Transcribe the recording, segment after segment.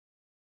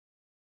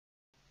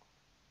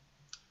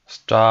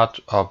Start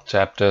of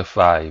Chapter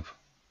 5.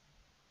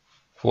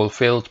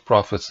 Fulfilled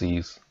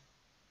Prophecies.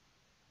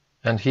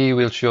 And he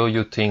will show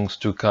you things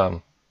to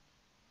come.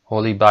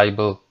 Holy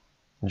Bible,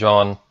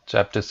 John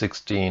chapter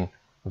 16,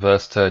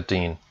 verse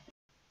 13.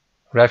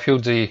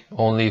 Refugee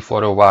only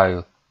for a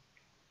while.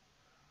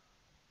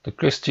 The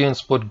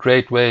Christians put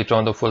great weight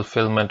on the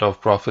fulfillment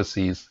of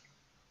prophecies.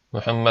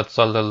 Muhammad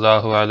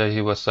sallallahu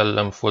alaihi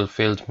wasallam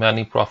fulfilled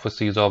many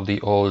prophecies of the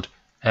Old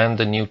and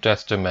the New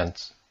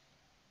Testaments.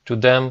 To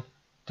them,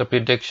 the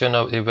prediction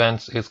of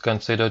events is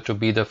considered to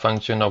be the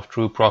function of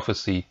true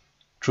prophecy,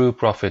 true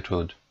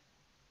prophethood.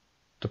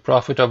 The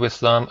Prophet of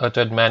Islam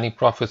uttered many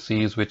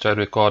prophecies which are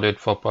recorded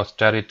for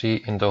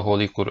posterity in the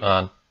Holy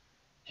Qur'an.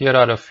 Here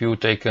are a few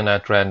taken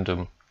at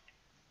random.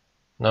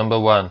 Number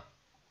 1.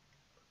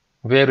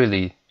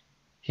 Verily,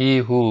 He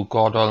who,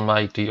 God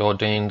Almighty,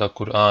 ordained the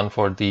Qur'an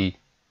for thee,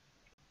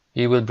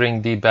 He will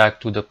bring thee back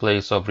to the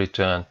place of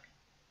return.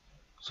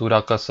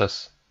 Surah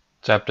Qasas,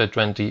 chapter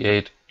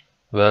 28,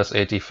 verse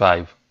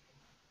 85.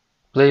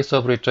 Place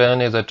of return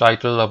is a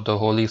title of the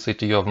holy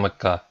city of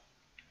Mecca.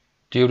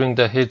 During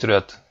the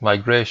Hijrat,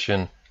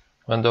 migration,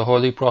 when the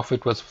Holy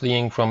Prophet was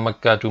fleeing from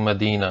Mecca to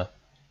Medina,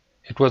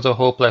 it was a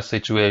hopeless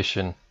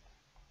situation.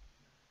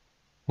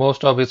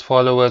 Most of his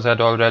followers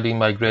had already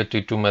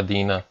migrated to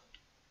Medina.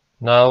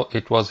 Now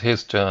it was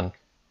his turn.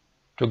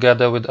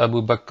 Together with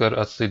Abu Bakr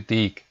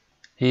as-Siddiq,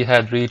 he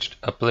had reached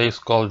a place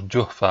called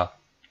Ch5,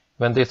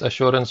 when this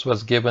assurance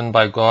was given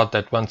by God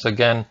that once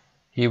again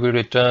he will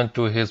return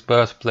to his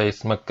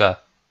birthplace Mecca,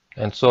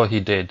 and so he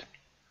did.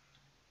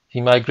 He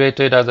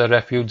migrated as a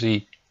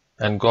refugee,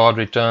 and God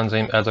returns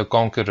him as a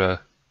conqueror,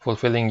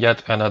 fulfilling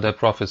yet another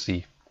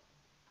prophecy.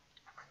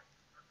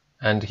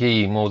 And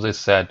he, Moses,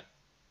 said,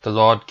 The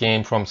Lord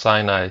came from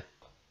Sinai,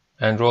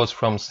 and rose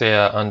from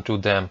Seir unto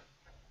them.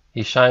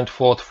 He shined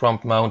forth from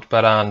Mount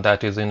Paran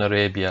that is in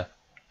Arabia,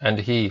 and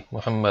he,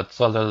 Muhammad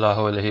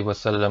sallallahu alaihi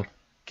wasallam,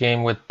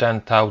 came with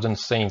 10,000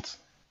 saints.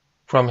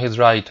 From his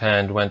right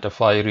hand went a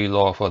fiery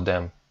law for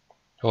them.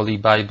 Holy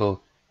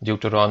Bible,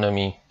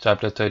 Deuteronomy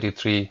chapter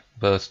 33,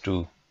 verse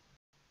 2.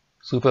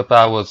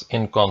 Superpowers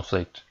in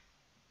Conflict.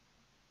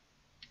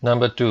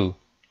 Number 2.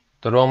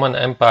 The Roman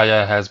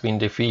Empire has been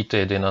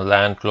defeated in a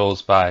land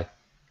close by,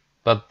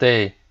 but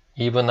they,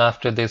 even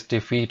after this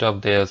defeat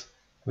of theirs,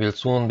 will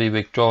soon be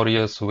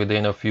victorious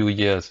within a few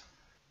years.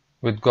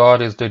 With God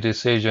is the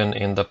decision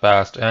in the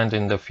past and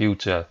in the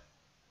future.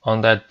 On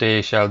that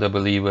day shall the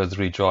believers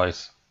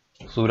rejoice.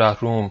 Surah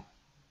Rum,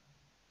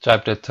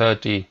 chapter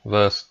 30,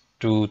 verse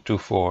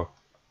 2-4.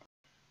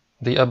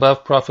 The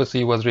above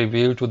prophecy was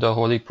revealed to the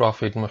Holy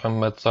Prophet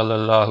Muhammad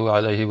sallallahu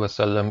alaihi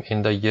wasallam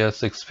in the year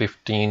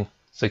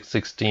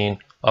 615-616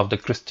 of the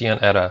Christian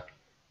era.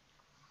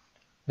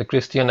 The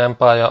Christian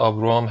Empire of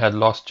Rome had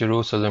lost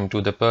Jerusalem to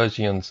the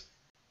Persians,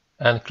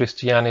 and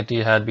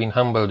Christianity had been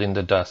humbled in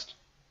the dust.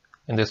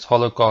 In this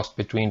holocaust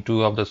between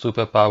two of the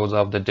superpowers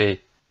of the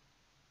day,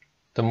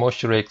 the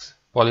Mushriks,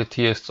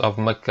 polytheists of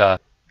Mecca,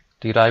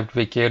 derived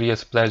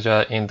vicarious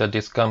pleasure in the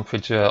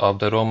discomfiture of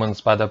the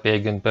Romans by the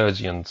pagan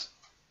Persians.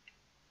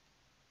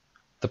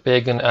 The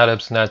pagan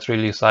Arabs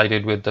naturally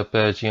sided with the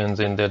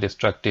Persians in their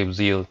destructive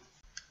zeal,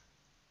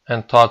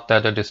 and thought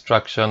that the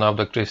destruction of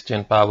the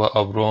Christian power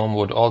of Rome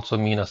would also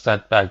mean a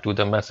setback to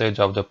the message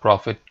of the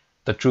Prophet,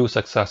 the true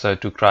successor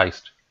to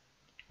Christ.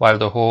 While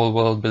the whole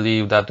world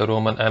believed that the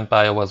Roman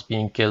Empire was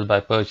being killed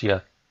by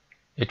Persia,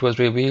 it was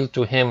revealed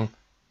to him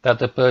that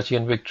the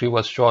Persian victory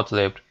was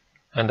short-lived,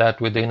 and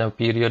that within a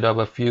period of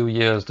a few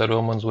years the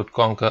Romans would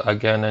conquer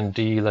again and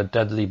deal a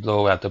deadly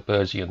blow at the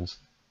Persians.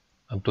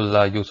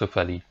 Abdullah Yusuf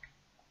Ali.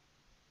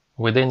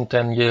 Within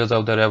 10 years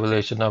of the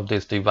revelation of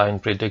this divine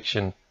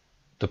prediction,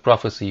 the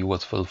prophecy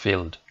was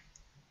fulfilled.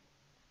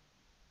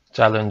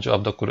 Challenge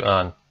of the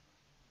Qur'an.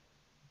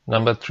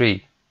 Number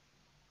 3.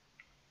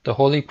 The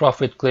Holy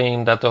Prophet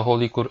claimed that the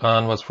Holy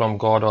Qur'an was from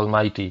God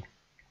Almighty,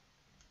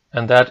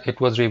 and that it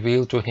was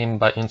revealed to him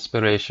by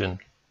inspiration.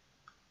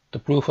 The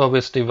proof of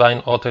its divine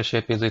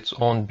authorship is its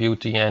own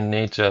beauty and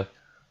nature,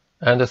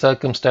 and the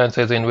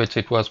circumstances in which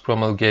it was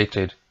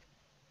promulgated.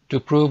 To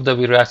prove the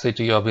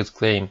veracity of his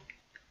claim,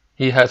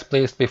 he has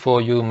placed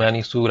before you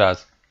many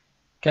surahs.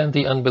 Can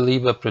the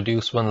unbeliever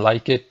produce one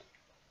like it?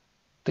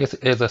 This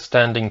is a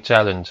standing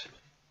challenge,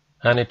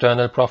 an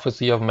eternal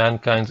prophecy of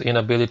mankind's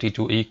inability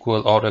to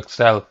equal or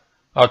excel,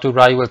 or to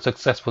rival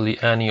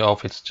successfully any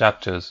of its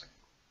chapters.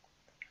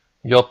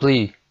 Your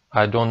plea,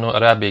 I don't know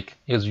Arabic,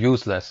 is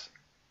useless.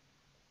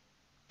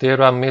 There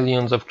are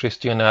millions of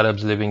Christian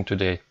Arabs living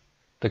today.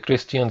 The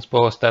Christians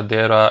boast that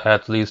there are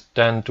at least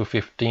 10 to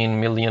 15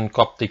 million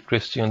Coptic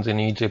Christians in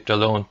Egypt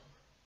alone.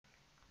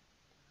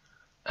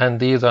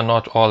 And these are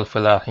not all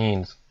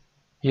Falaheens.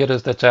 Here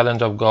is the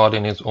challenge of God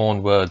in His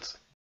own words.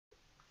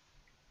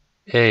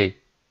 A.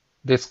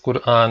 This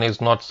Qur'an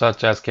is not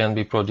such as can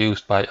be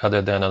produced by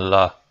other than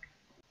Allah.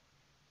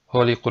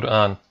 Holy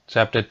Qur'an,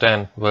 chapter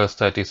 10, verse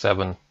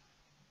 37.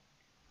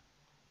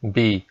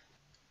 B.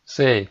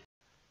 Say,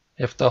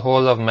 if the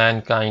whole of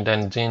mankind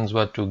and jinns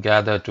were to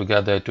gather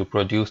together to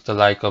produce the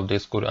like of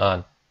this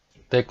Qur'an,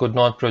 they could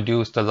not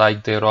produce the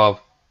like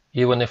thereof,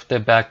 even if they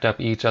backed up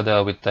each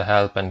other with the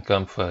help and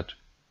comfort.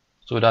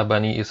 Surah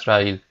Bani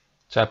Israel,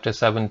 chapter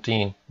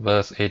 17,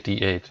 verse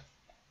 88.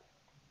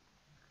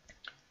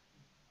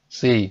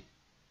 See,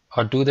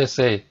 or do they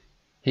say,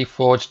 he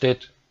forged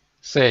it?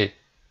 Say,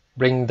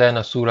 bring then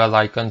a surah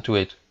like unto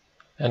it,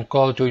 and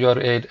call to your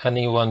aid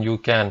anyone you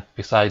can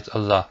besides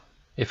Allah,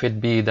 if it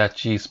be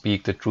that ye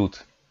speak the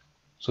truth.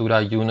 Surah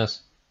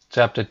Yunus,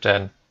 chapter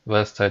 10,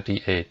 verse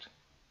 38.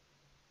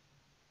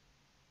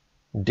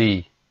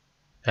 D.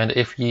 And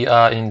if ye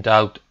are in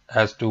doubt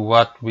as to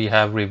what we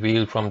have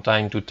revealed from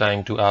time to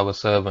time to our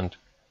servant,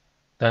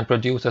 then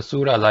produce a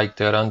surah like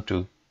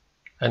thereunto,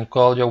 and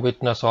call your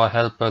witness or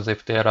helpers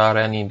if there are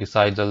any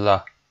besides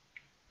Allah,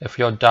 if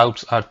your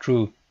doubts are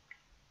true.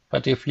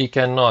 But if ye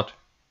cannot,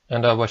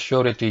 and of a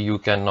surety you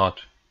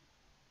cannot,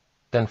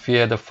 then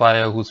fear the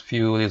fire whose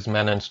fuel is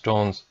men and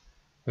stones,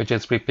 which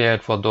is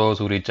prepared for those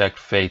who reject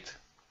faith.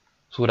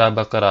 Surah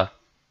Baqarah,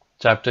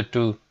 chapter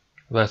 2,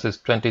 verses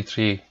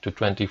 23 to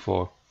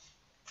 24.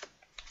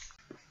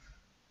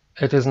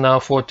 It is now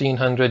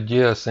 1400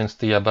 years since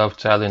the above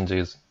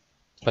challenges,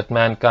 but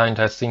mankind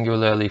has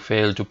singularly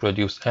failed to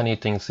produce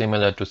anything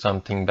similar to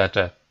something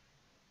better.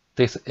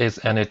 This is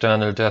an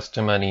eternal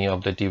testimony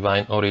of the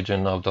divine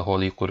origin of the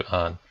Holy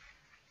Qur'an.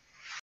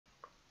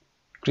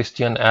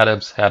 Christian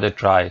Arabs had a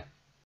try.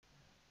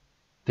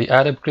 The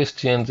Arab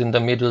Christians in the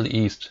Middle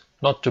East,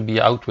 not to be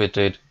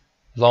outwitted,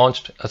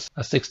 launched a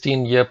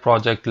 16-year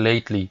project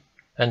lately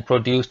and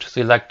produced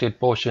selected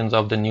portions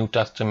of the New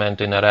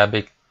Testament in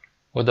Arabic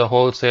with a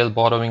wholesale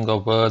borrowing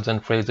of words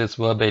and phrases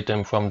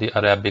verbatim from the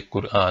Arabic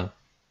Qur'an.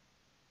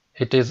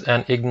 It is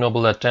an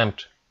ignoble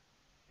attempt.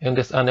 In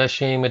this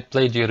unashamed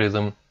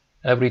plagiarism,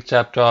 every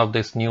chapter of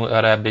this new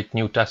Arabic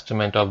New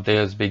Testament of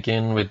theirs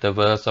begin with the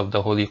verse of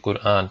the Holy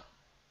Qur'an,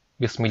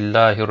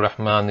 Bismillahir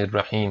Rahmanir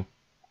Rahim,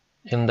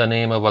 in the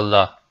name of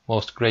Allah,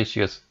 most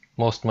gracious,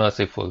 most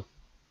merciful.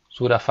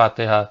 Surah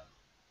Fatiha,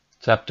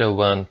 chapter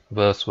 1,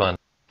 verse 1.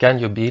 Can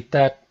you beat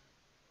that?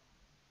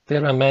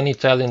 There are many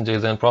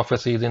challenges and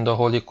prophecies in the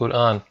Holy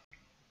Qur'an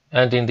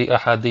and in the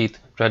ahadith,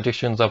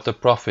 traditions of the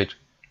Prophet,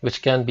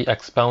 which can be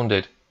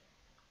expounded.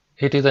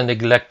 It is a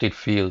neglected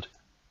field.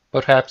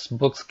 Perhaps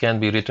books can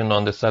be written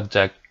on the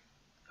subject.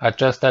 I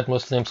trust that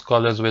Muslim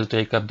scholars will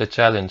take up the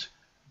challenge,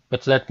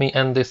 but let me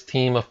end this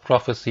theme of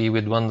prophecy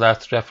with one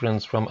last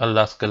reference from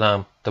Allah's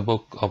Kalam, the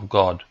Book of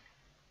God.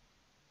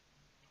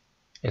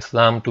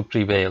 Islam to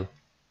prevail.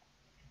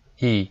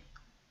 E.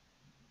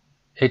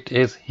 It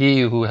is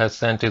He who has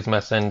sent His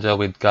messenger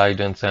with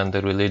guidance and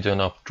the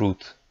religion of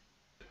truth,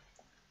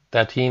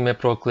 that He may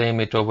proclaim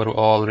it over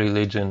all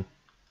religion,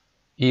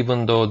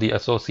 even though the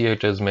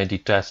associators may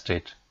detest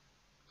it.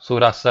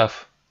 Surah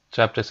Ch5,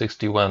 chapter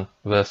 61,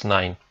 verse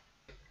 9.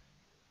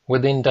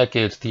 Within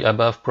decades the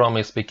above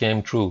promise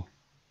became true.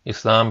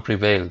 Islam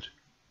prevailed.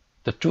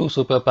 The two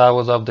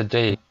superpowers of the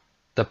day,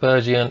 the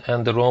Persian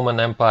and the Roman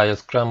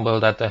empires,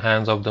 crumbled at the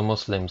hands of the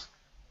Muslims,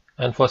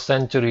 and for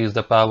centuries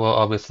the power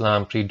of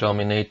Islam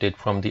predominated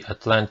from the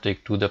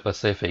Atlantic to the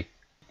Pacific.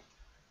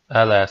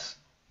 Alas,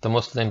 the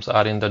Muslims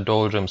are in the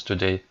doldrums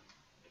today,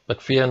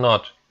 but fear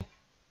not,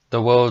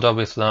 the world of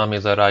Islam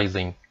is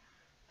arising.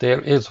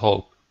 There is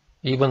hope.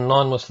 Even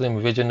non-Muslim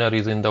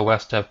visionaries in the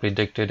West have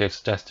predicted its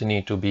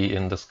destiny to be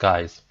in the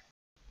skies.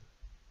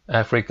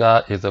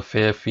 Africa is a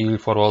fair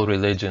field for all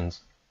religions,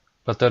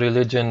 but the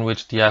religion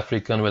which the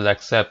African will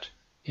accept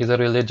is a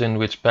religion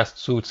which best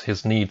suits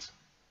his needs,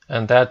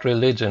 and that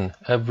religion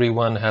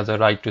everyone has a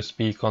right to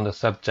speak on the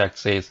subject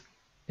says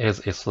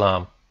is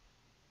Islam,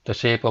 The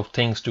Shape of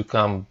Things to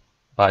Come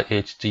by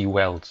H.G.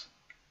 Wells.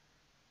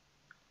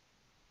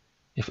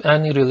 If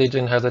any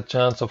religion has a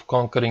chance of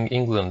conquering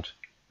England,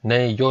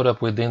 nay,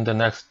 Europe within the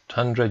next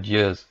 100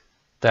 years,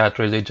 that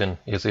religion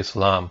is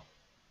Islam.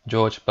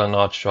 George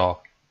Bernard Shaw.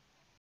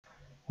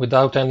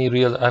 Without any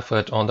real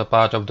effort on the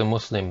part of the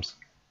Muslims,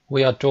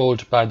 we are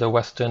told by the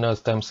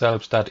Westerners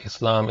themselves that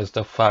Islam is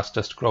the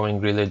fastest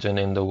growing religion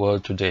in the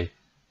world today.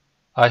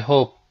 I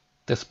hope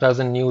this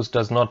pleasant news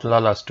does not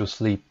lull us to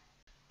sleep.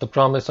 The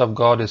promise of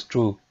God is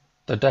true,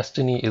 the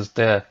destiny is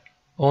there,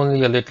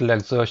 only a little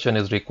exertion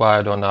is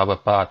required on our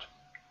part.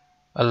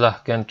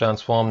 Allah can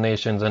transform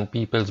nations and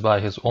peoples by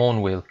His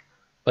own will,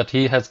 but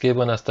He has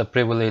given us the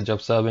privilege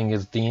of serving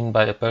His deen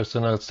by a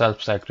personal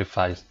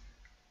self-sacrifice.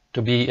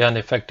 To be an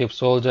effective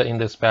soldier in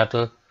this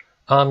battle,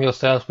 arm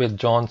yourself with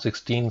John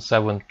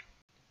 16:7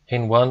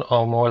 in one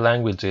or more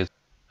languages,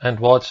 and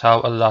watch how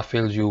Allah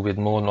fills you with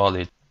more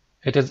knowledge.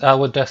 It is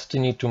our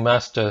destiny to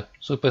master,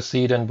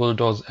 supersede and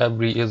bulldoze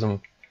every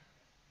ism,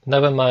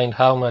 never mind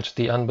how much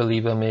the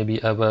unbeliever may be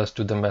averse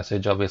to the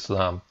message of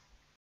Islam.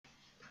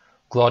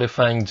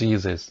 Glorifying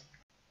Jesus.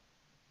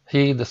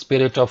 He, the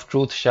Spirit of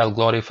Truth, shall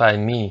glorify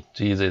me,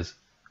 Jesus,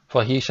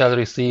 for He shall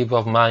receive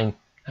of mine,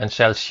 and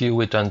shall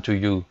shew it unto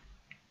you.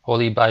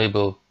 Holy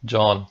Bible,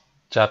 John,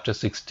 chapter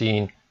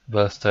 16,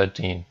 verse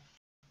 13.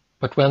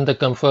 But when the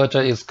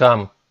Comforter is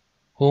come,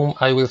 whom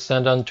I will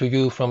send unto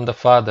you from the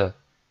Father,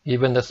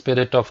 even the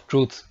Spirit of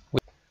Truth,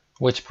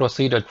 which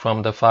proceeded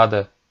from the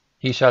Father,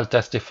 He shall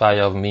testify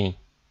of me.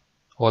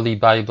 Holy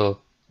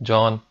Bible,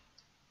 John,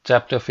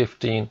 chapter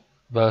 15,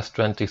 verse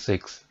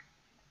 26.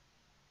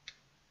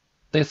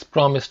 This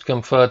promised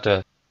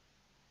Comforter,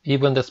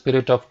 even the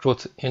Spirit of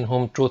Truth, in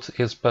whom truth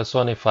is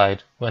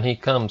personified, when he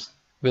comes,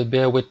 will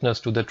bear witness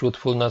to the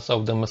truthfulness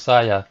of the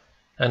Messiah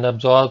and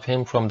absolve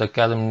him from the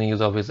calumnies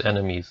of his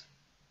enemies.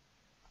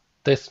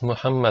 This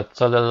Muhammad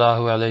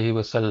sallallahu alaihi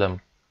wasallam,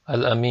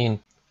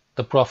 Al-Amin,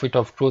 the Prophet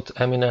of Truth,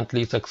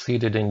 eminently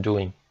succeeded in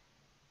doing.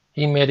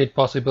 He made it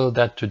possible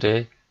that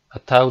today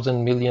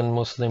 1,000 million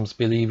Muslims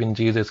believe in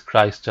Jesus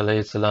Christ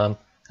alayhi salam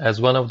as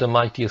one of the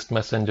mightiest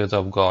messengers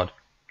of God.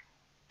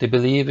 They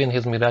believe in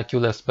his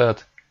miraculous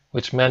birth,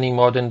 which many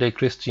modern-day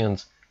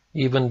Christians,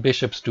 even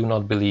bishops, do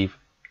not believe,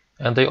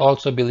 and they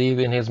also believe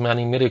in his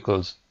many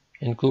miracles,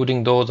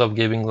 including those of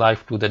giving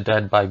life to the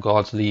dead by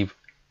God's leave,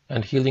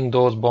 and healing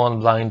those born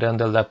blind and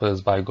the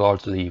lepers by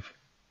God's leave.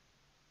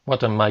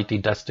 What a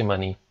mighty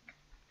testimony!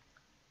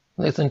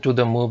 Listen to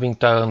the moving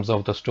terms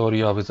of the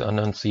story of his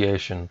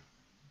Annunciation.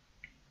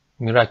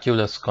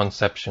 Miraculous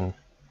Conception.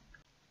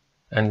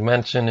 And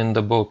mention in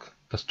the book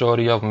the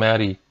story of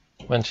Mary,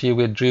 when she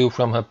withdrew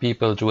from her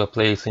people to a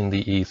place in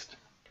the east.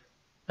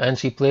 And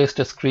she placed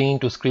a screen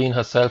to screen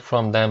herself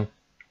from them.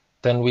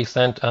 Then we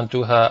sent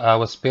unto her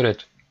our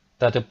Spirit,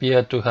 that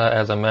appeared to her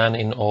as a man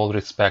in all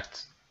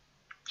respects.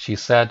 She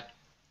said,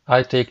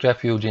 I take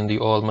refuge in the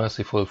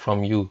All-Merciful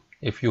from you,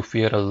 if you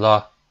fear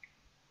Allah.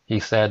 He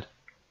said,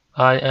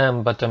 I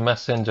am but a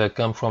messenger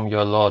come from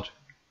your Lord,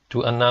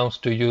 to announce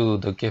to you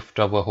the gift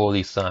of a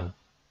holy son.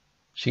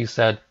 She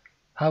said,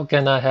 How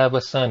can I have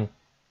a son,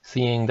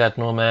 seeing that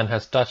no man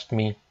has touched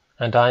me,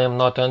 and I am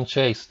not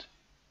unchaste?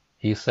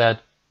 He said,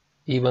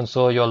 Even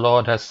so your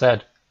Lord has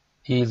said,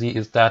 Easy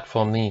is that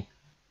for me,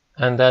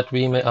 and that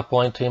we may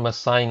appoint him a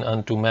sign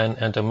unto men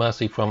and a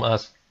mercy from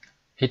us,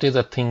 it is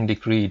a thing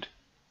decreed.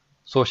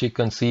 So she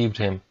conceived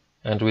him,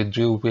 and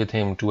withdrew with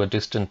him to a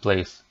distant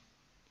place.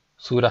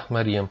 Surah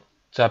Maryam,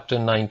 chapter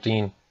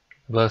 19,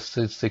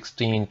 verses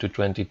 16 to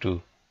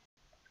 22.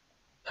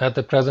 At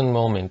the present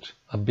moment,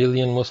 1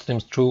 billion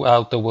Muslims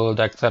throughout the world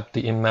accept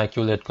the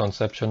Immaculate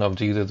Conception of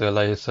Jesus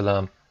alayhi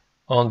salam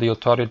on the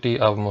authority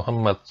of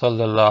Muhammad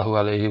sallallahu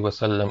alayhi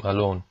wasallam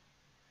alone.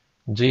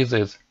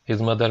 Jesus,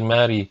 his mother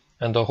Mary,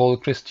 and the whole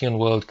Christian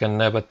world can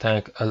never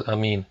thank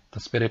Al-Amin, the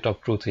Spirit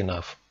of Truth,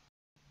 enough.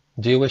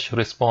 Jewish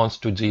response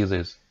to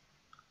Jesus.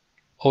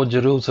 O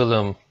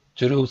Jerusalem,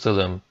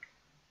 Jerusalem,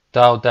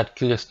 thou that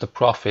killest the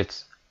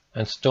prophets,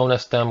 and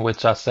stonest them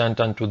which are sent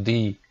unto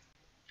thee,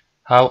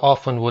 how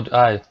often would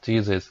I,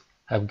 Jesus,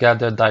 have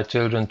gathered thy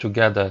children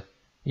together,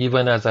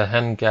 even as a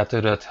hen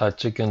gathereth her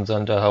chickens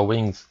under her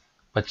wings,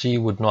 but ye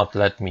would not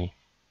let me.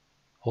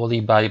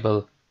 Holy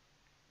Bible,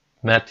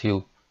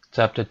 Matthew,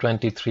 chapter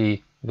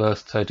 23,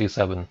 verse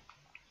 37.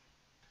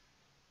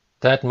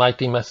 That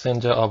mighty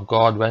messenger of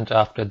God went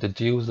after the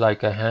Jews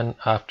like a hen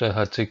after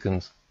her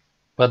chickens,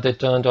 but they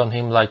turned on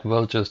him like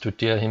vultures to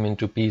tear him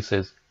into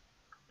pieces.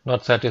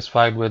 Not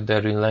satisfied with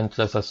their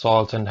relentless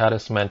assaults and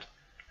harassment,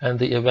 and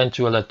the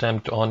eventual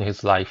attempt on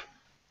his life,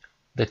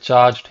 they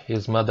charged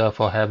his mother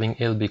for having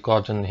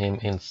ill-begotten him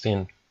in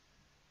sin,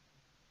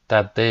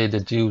 that they, the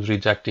Jews,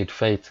 rejected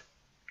faith,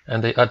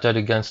 and they uttered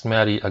against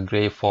Mary a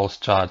grave false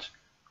charge.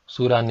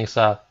 Surah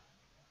Nisa,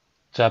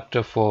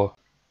 chapter 4,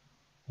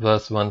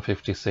 verse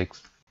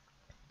 156.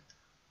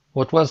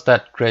 What was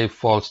that grave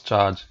false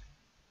charge?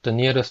 The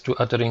nearest to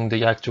uttering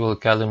the actual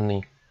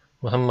calumny,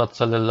 Muhammad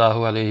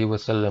sallallahu alayhi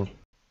wasallam,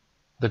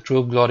 the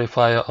true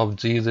glorifier of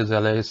Jesus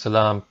alayhi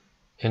salam,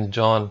 in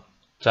John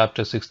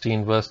chapter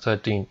 16 verse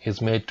 13,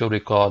 is made to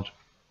record,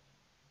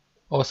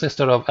 O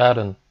sister of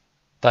Aaron,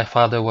 thy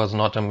father was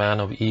not a man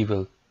of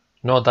evil,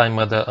 nor thy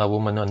mother a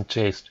woman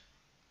unchaste.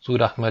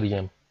 Surah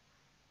Maryam,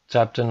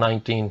 chapter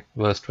 19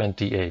 verse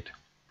 28.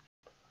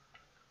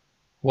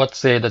 What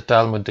say the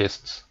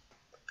Talmudists?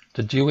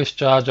 The Jewish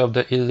charge of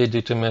the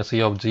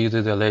illegitimacy of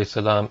Jesus alayhi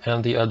salam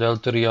and the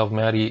adultery of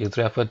Mary is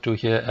referred to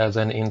here as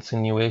an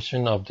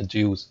insinuation of the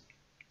Jews,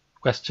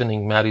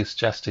 questioning Mary's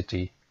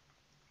chastity.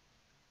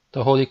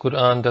 The Holy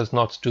Qur'an does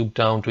not stoop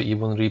down to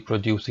even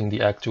reproducing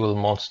the actual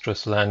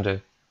monstrous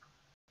slander.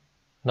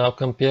 Now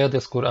compare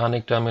this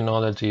Quranic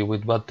terminology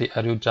with what the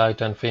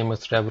erudite and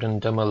famous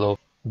Reverend Dummelo,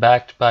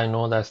 backed by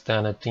no less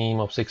than a team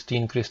of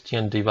 16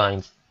 Christian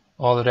divines,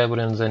 all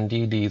reverends and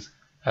DDs,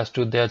 as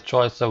to their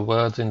choice of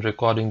words in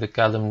recording the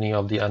calumny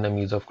of the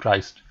enemies of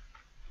Christ.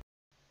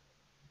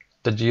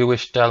 The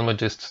Jewish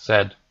Talmudists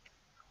said,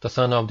 the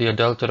son of the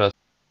adulteress,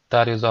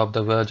 that is of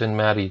the Virgin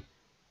Mary,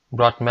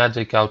 brought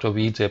magic out of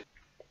Egypt.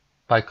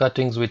 By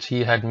cuttings which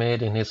he had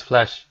made in his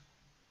flesh,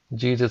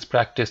 Jesus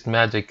practiced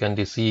magic and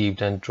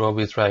deceived and drove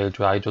Israel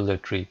to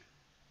idolatry.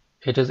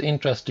 It is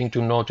interesting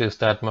to notice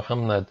that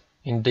Muhammad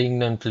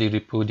indignantly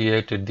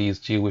repudiated these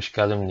Jewish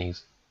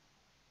calumnies.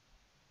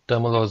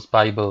 Dummelo's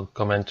Bible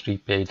Commentary,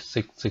 page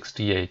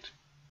 668.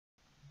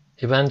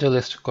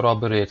 Evangelist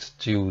corroborates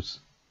Jews.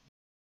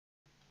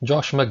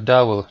 Josh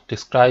McDowell,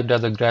 described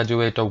as a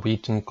graduate of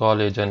Wheaton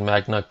College and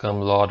magna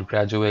cum laude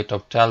graduate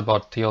of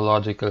Talbot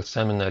Theological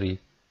Seminary,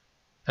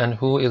 and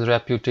who is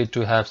reputed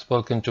to have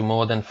spoken to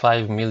more than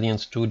 5 million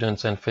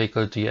students and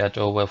faculty at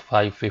over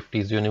 550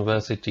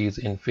 universities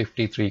in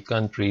 53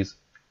 countries,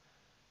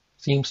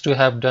 seems to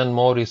have done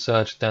more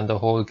research than the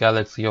whole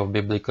galaxy of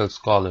biblical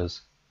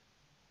scholars.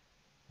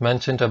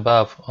 Mentioned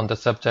above on the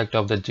subject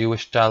of the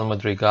Jewish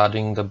Talmud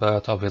regarding the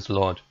birth of his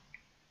Lord.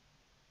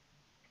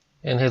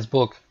 In his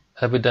book,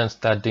 Evidence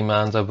That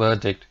Demands a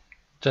Verdict,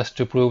 just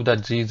to prove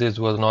that Jesus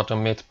was not a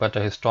myth but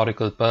a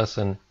historical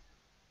person,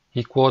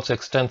 he quotes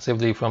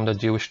extensively from the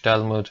Jewish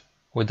Talmud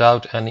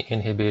without any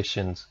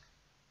inhibitions.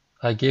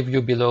 I give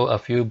you below a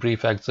few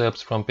brief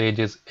excerpts from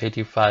pages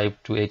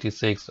 85 to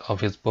 86 of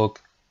his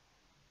book.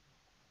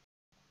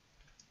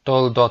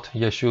 Toldot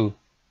Yeshu,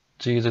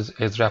 Jesus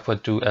is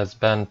referred to as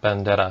Ben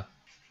Pandera.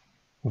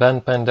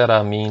 Ben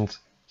Pandera means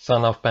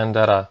son of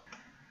Pandera,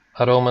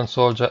 a Roman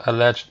soldier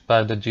alleged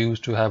by the Jews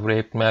to have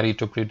raped Mary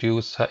to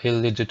produce her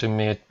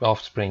illegitimate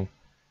offspring.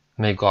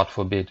 May God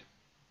forbid.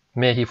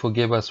 May he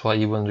forgive us for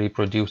even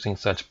reproducing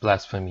such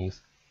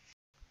blasphemies.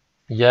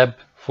 Yeb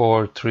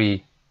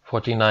 4:3,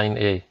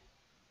 49a.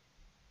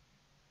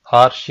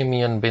 Har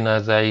Shimeon bin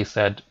Azai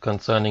said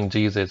concerning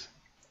Jesus,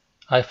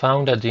 I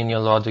found a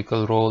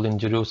genealogical roll in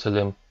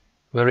Jerusalem,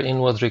 wherein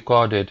was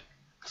recorded,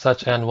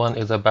 such an one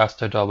is a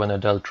bastard of an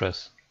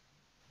adulteress.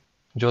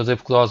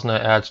 Joseph Klausner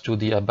adds to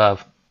the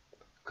above.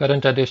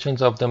 Current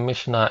editions of the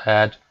Mishnah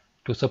add,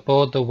 to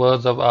support the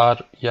words of our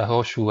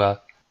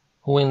Yahoshua,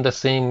 who in the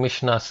same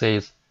Mishnah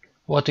says,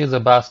 What is a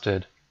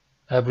bastard?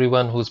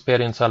 Everyone whose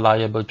parents are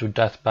liable to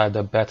death by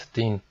the Beth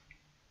Din.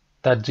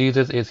 That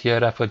Jesus is here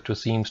referred to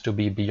seems to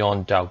be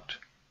beyond doubt.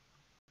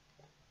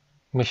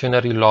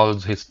 Missionary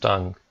lolls his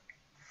tongue.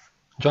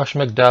 Josh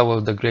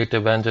McDowell, the great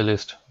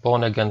evangelist,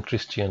 born-again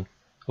Christian,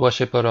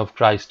 worshipper of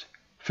Christ,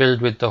 filled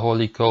with the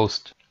Holy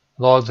Ghost,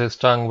 lolls his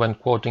tongue when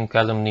quoting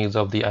calumnies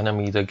of the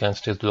enemies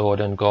against his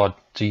Lord and God,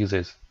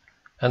 Jesus,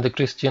 and the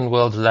Christian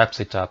world laps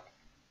it up.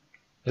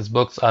 His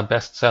books are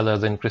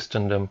bestsellers in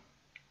Christendom.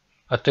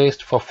 A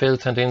taste for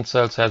filth and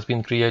insults has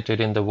been created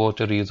in the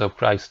votaries of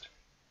Christ.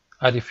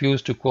 I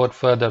refuse to quote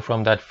further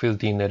from that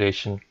filthy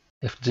narration.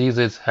 If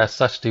Jesus has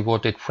such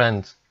devoted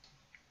friends,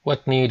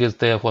 what need is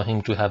there for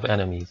him to have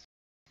enemies?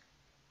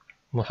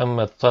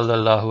 Muhammad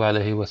sallallahu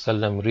alaihi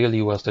wasallam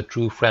really was the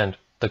true friend,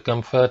 the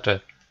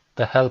comforter,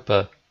 the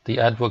helper,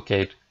 the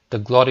advocate, the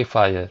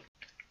glorifier,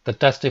 the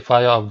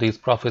testifier of these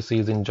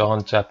prophecies in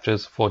John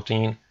chapters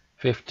 14,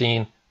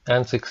 15,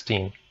 and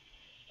 16.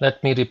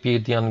 Let me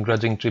repeat the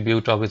ungrudging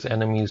tribute of his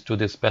enemies to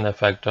this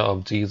benefactor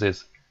of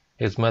Jesus,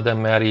 his mother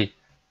Mary,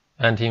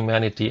 and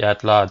humanity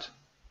at large.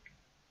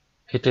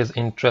 It is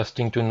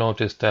interesting to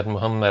notice that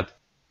Muhammad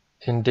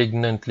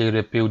indignantly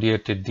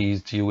repudiated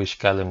these Jewish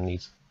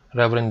calumnies.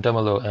 Reverend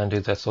Dumelow and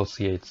his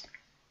associates.